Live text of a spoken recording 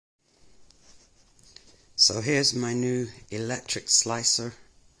So here's my new electric slicer.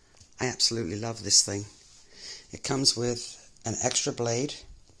 I absolutely love this thing. It comes with an extra blade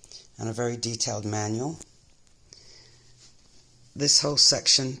and a very detailed manual. This whole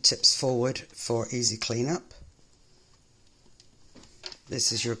section tips forward for easy cleanup.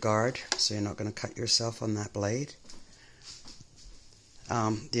 This is your guard, so you're not going to cut yourself on that blade.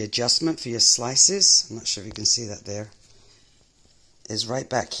 The adjustment for your slices, I'm not sure if you can see that there, is right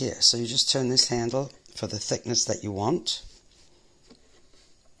back here. So you just turn this handle for the thickness that you want.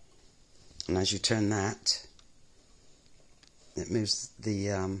 And as you turn that, it moves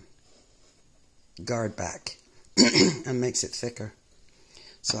the guard back and makes it thicker.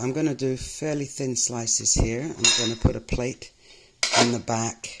 So I'm going to do fairly thin slices here. I'm going to put a plate in the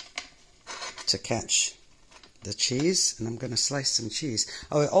back to catch the cheese, and I'm going to slice some cheese.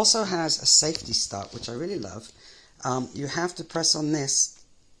 Oh, it also has a safety stop, which I really love. You have to press on this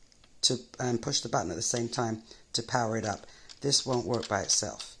to push the button at the same time to power it up. This won't work by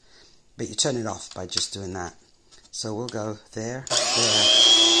itself, but you turn it off by just doing that. So we'll go there, there,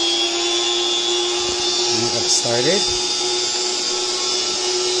 and we'll get started,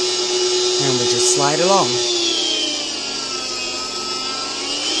 and we'll just slide along.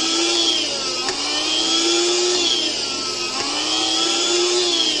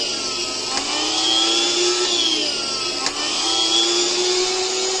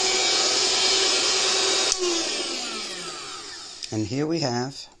 And here we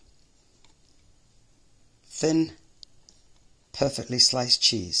have thin, perfectly sliced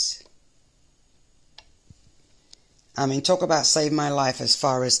cheese. I mean, talk about save my life as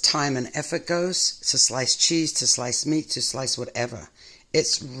far as time and effort goes, to slice cheese, to slice meat, to slice whatever.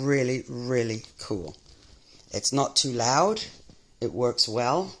 It's really, really cool. It's not too loud, it works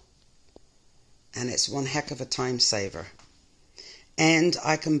well, and it's one heck of a time saver. And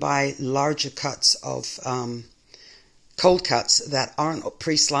I can buy larger cuts of cold cuts that aren't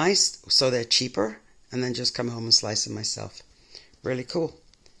pre-sliced, so they're cheaper, and then just come home and slice them myself. Really cool.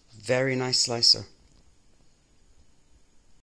 Very nice slicer.